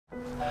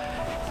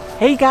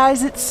Hey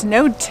guys, it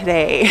snowed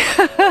today,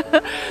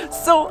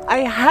 so I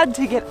had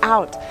to get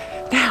out.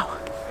 Now,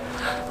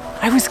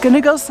 I was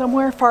gonna go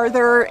somewhere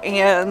farther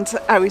and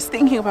I was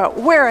thinking about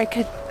where I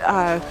could,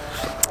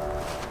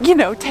 you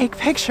know, take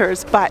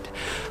pictures, but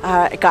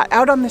I got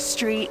out on the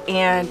street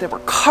and there were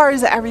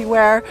cars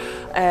everywhere.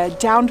 A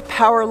downed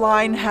power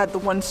line had the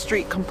one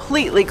street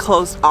completely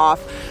closed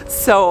off,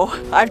 so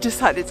I've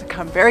decided to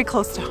come very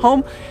close to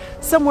home,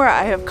 somewhere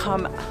I have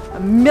come a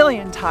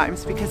million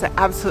times because I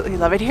absolutely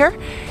love it here.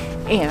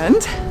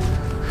 And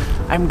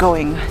I'm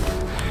going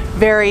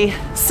very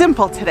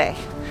simple today.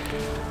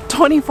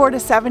 24 to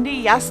 70,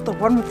 yes, the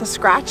one with the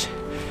scratch,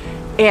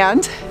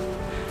 and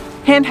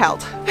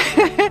handheld.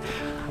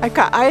 I've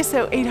got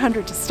ISO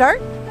 800 to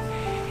start,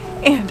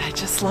 and I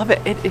just love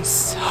it. It is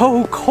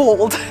so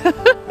cold.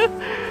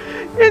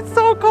 It's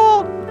so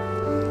cold.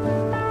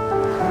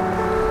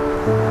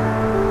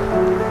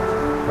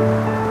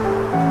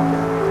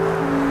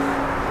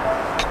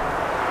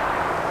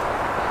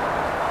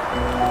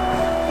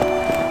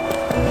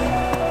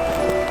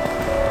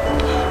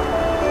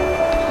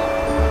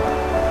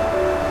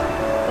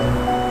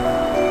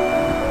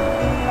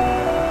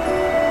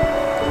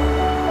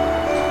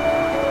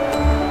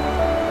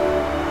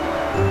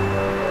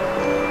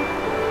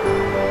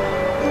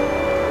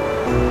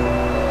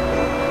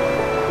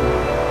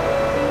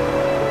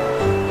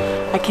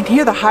 I can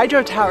hear the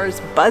hydro towers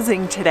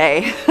buzzing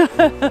today.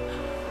 It's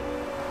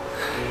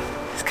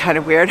kind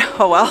of weird.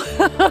 Oh well.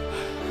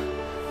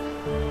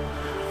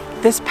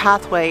 This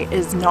pathway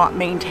is not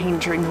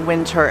maintained during the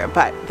winter,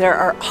 but there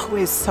are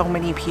always so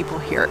many people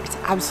here. It's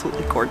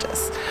absolutely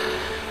gorgeous.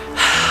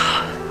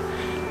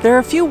 There are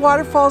a few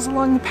waterfalls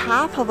along the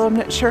path, although I'm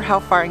not sure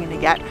how far I'm going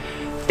to get.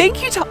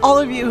 Thank you to all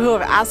of you who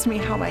have asked me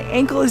how my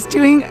ankle is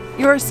doing.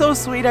 You are so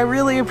sweet. I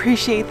really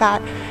appreciate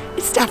that.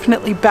 It's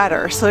definitely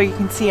better, so you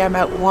can see I'm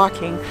out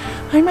walking.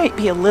 I might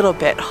be a little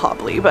bit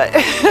hobbly, but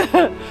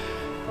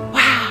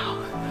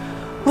wow,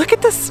 look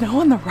at the snow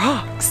on the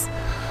rocks.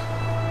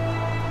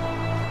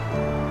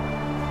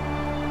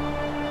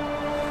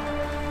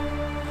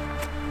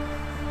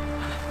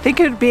 I think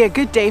it would be a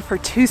good day for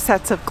 2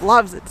 sets of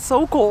gloves. It's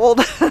so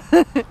cold.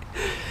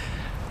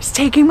 It's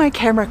taking my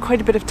camera quite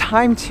a bit of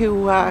time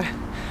to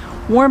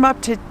warm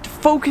up to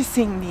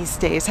focusing these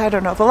days. I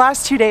don't know, the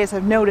last 2 days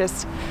I've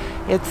noticed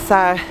it's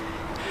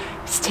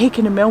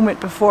taken a moment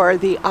before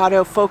the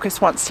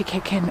autofocus wants to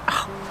kick in.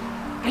 Oh,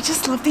 I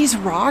just love these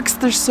rocks.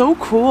 They're so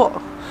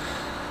cool.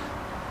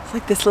 It's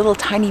like this little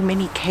tiny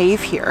mini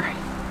cave here.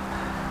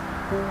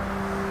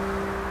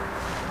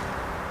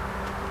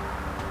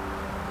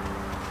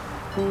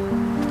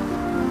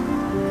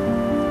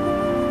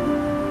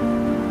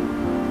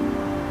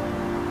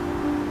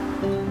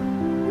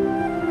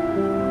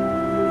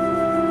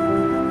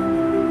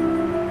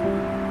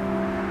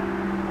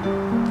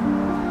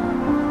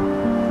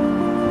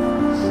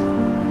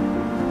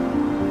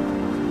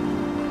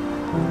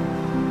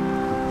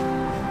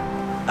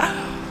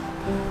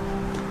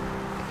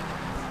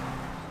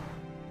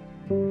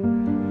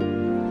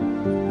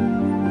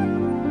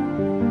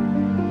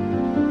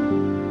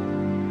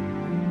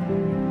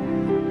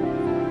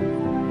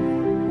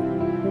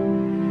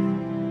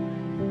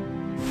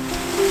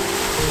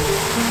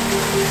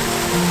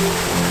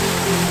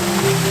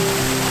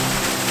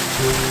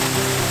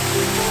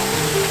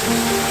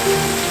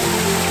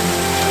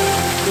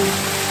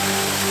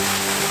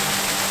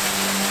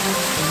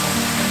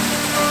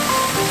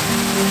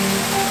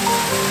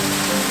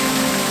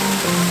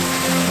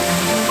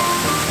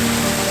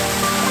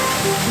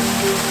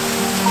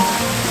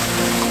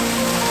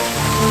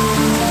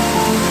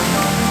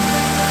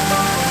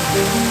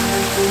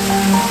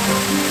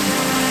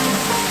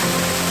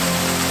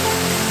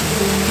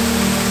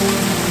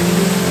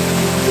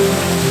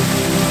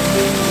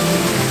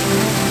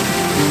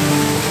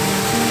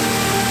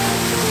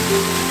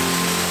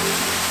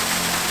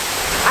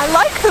 I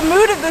like the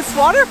mood of this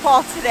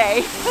waterfall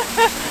today.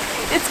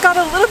 It's got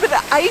a little bit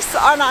of ice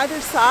on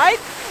either side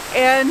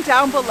and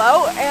down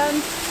below, and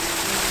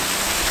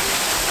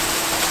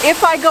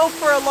if I go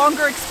for a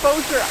longer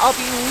exposure, I'll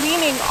be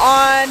leaning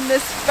on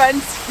this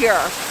fence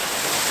here.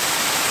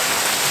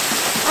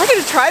 I'm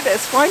gonna try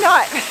this, why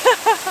not?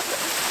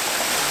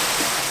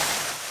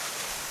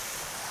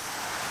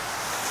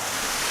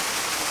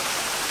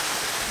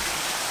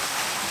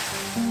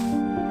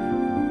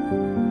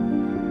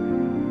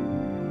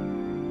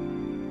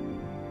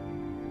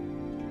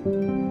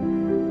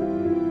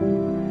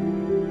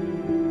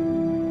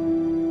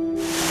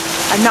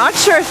 I'm not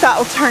sure if that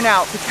will turn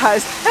out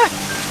because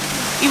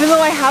even though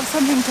I have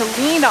something to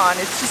lean on,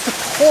 it's just a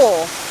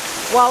pole.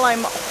 While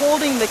I'm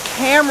holding the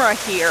camera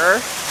here,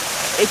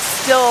 it's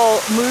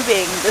still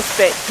moving this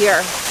bit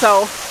here.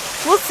 So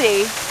we'll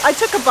see. I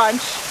took a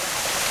bunch.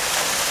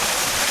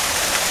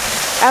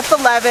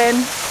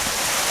 F11,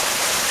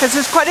 because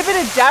there's quite a bit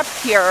of depth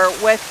here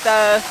with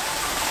the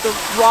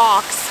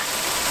rocks.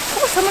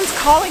 Oh, someone's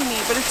calling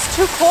me, but it's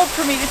too cold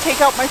for me to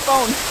take out my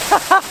phone.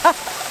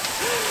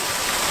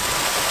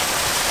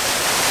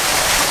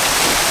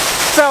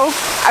 So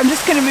I'm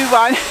just gonna move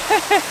on.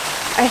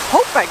 I I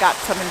hope I got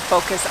some in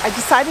focus. I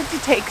decided to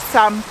take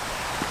some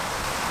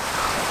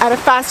at a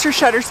faster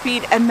shutter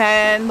speed and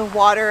then the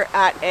water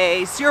at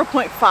a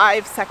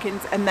 0.5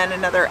 seconds and then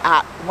another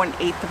at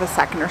 1/8 of a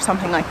second or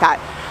something like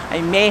that.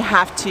 I may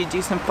have to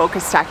do some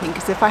focus stacking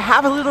because if I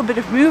have a little bit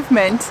of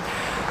movement,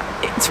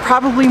 it's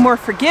probably more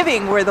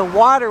forgiving where the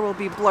water will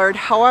be blurred.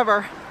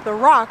 However, the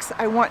rocks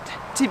I want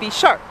to be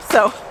sharp,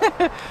 so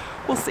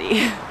we'll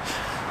see.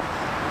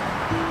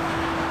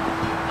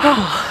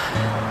 Oh,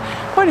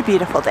 what a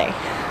beautiful day.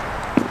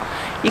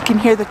 You can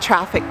hear the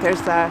traffic. There's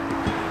a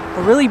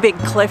really big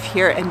cliff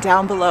here, and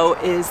down below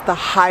is the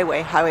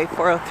highway, Highway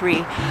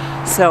 403.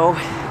 So,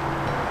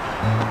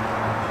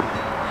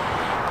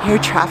 hear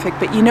traffic,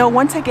 but you know,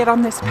 once I get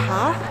on this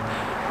path,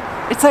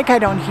 it's like I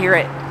don't hear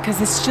it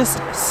because it's just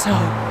so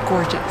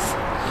gorgeous.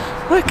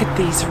 Look at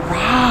these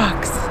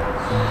rocks.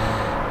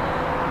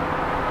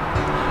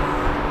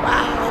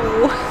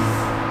 Wow.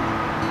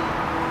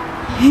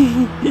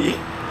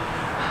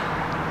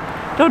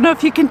 Don't know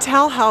if you can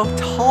tell how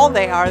tall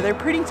they are. They're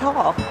pretty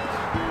tall.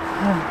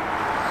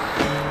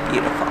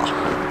 Beautiful.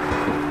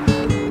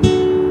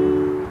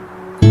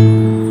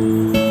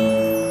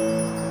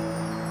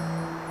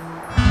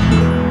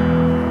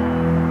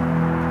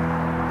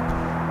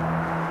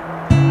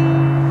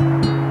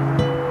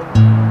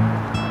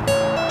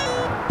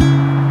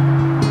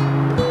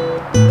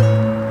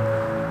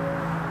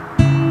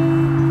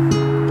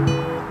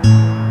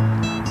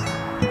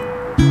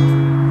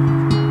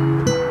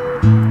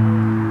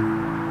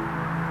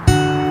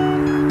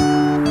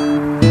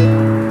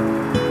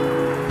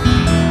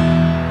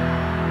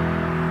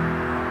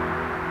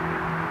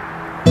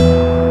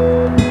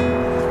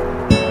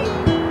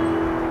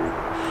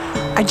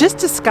 I just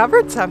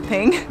discovered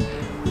something.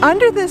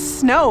 Under this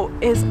snow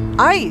is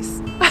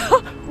ice.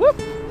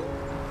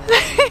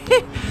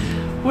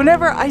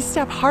 Whenever I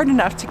step hard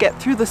enough to get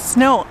through the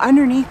snow,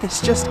 underneath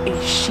is just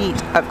a sheet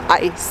of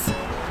ice.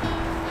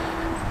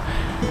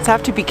 So I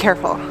have to be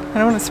careful. I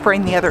don't want to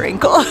sprain the other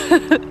ankle.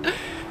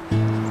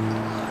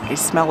 I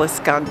smell a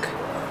skunk.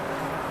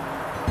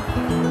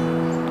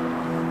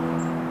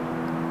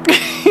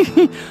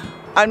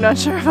 I'm not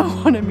sure if I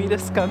want to meet a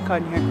skunk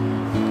on here.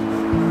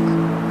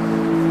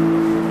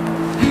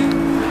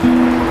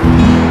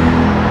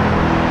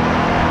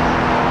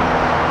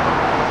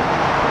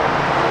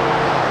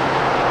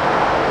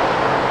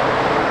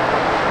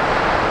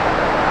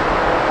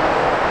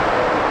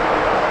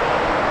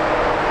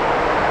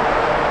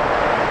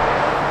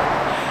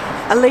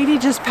 A lady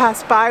just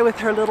passed by with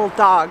her little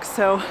dog,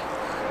 so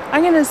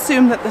I'm going to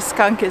assume that the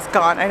skunk is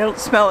gone. I don't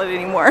smell it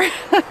anymore.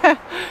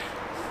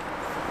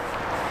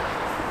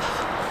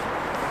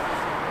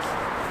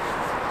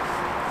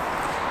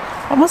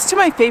 Almost to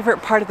my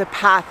favorite part of the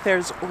path,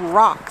 there's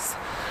rocks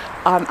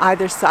on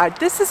either side.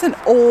 This is an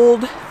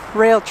old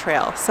rail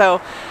trail,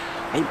 so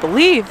I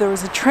believe there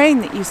was a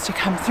train that used to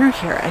come through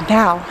here, and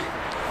now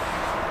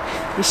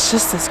it's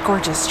just this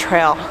gorgeous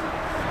trail.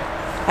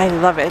 I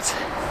love it.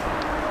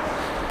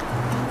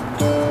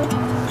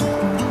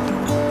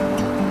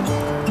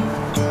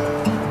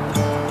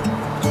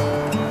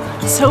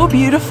 So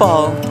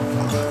beautiful.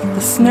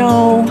 The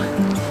snow,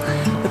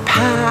 the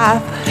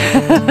path.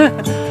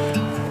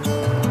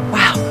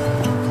 Wow.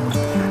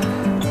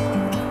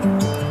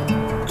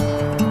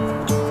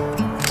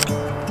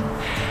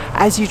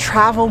 As you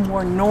travel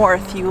more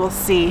north, you will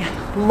see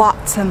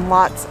lots and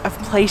lots of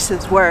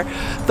places where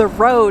the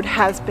road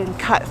has been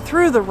cut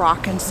through the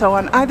rock, and so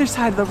on either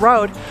side of the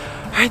road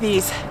are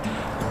these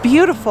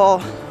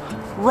beautiful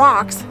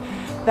rocks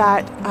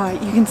that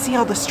you can see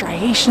all the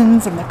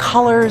striations and the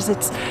colors.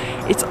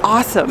 It's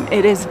awesome.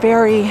 It is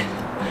very,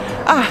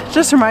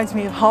 just reminds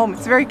me of home.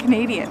 It's very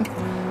Canadian.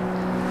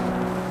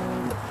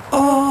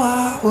 Oh,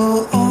 I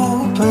will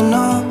open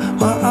up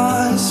my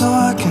eyes so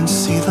I can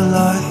see the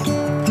light.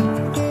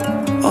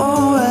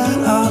 Oh,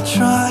 and I'll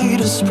try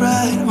to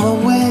spread my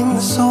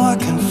wings so I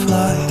can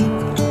fly.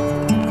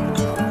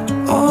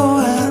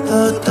 Oh, and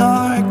the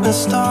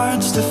darkness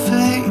starts to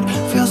fade.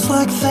 Feels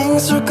like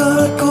things are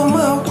gonna go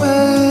my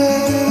way.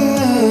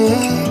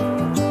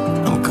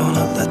 I'm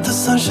gonna let the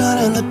sun shine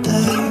in the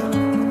day.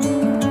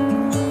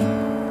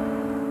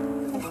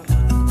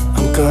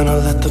 I'm gonna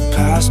let the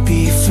past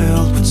be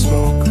filled with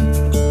smoke,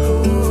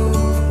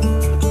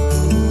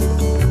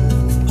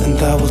 and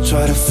I will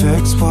try to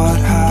fix what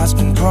has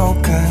been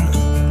broken,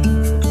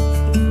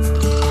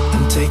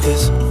 and take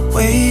this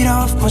weight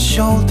off my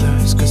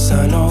shoulders, cause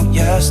I know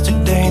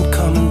yesterday ain't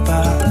coming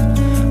back.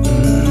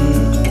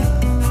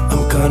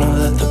 I'm gonna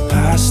let the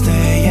past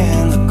stay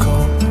in the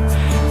cold.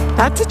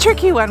 That's a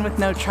tricky one with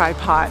no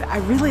tripod. I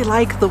really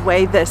like the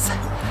way this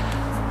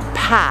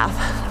path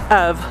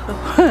of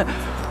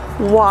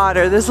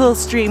water, this little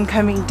stream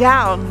coming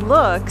down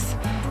looks.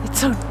 It's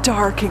so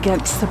dark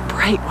against the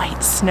bright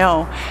white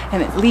snow,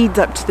 and it leads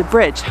up to the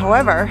bridge.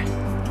 However,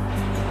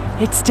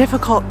 it's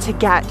difficult to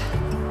get.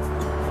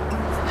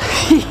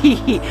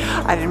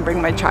 I didn't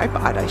bring my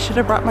tripod. I should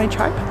have brought my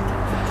tripod.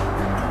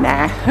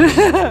 Nah,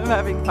 I'm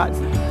having fun.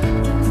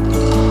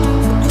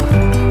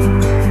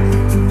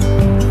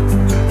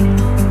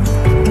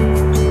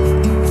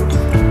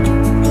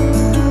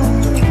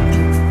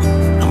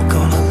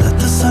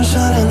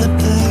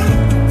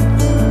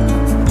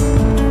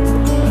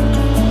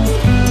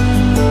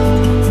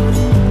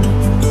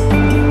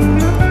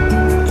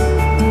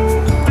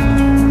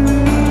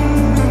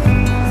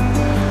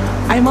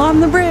 I'm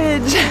on the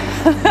bridge.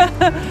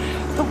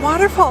 The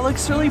waterfall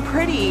looks really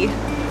pretty.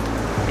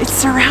 It's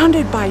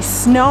surrounded by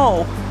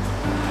snow.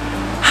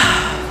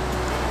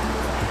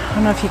 I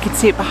don't know if you can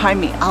see it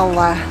behind me. I'll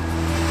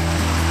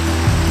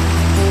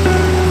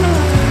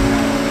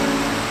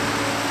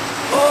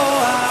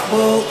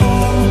will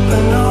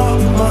open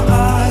up my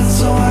eyes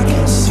so I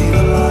can see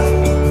the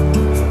light.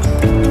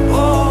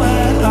 Oh,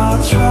 and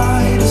I'll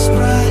try to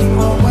spread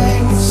my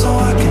wings so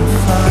I can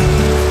fly.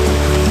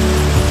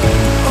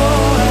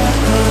 Oh, and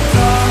the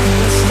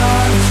darkness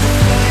starts to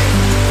fade.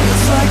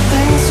 Feels like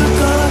things are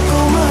gonna go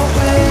my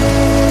way.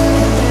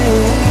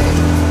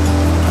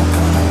 I'm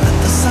gonna let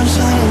the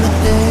sunshine in the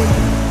day.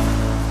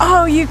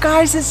 Oh, you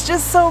guys, it's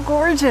just so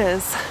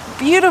gorgeous.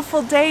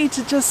 Beautiful day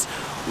to just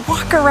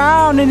walk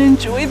around and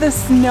enjoy the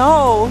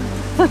snow.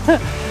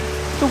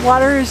 The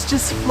water is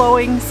just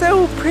flowing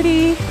so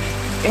pretty,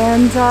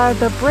 and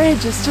the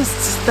bridge is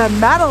just the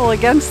metal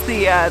against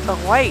the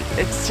white.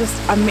 It's just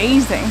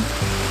amazing.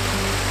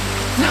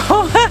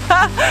 So,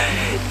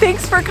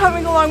 thanks for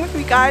coming along with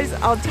me, guys.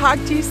 I'll talk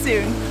to you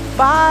soon.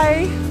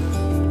 Bye.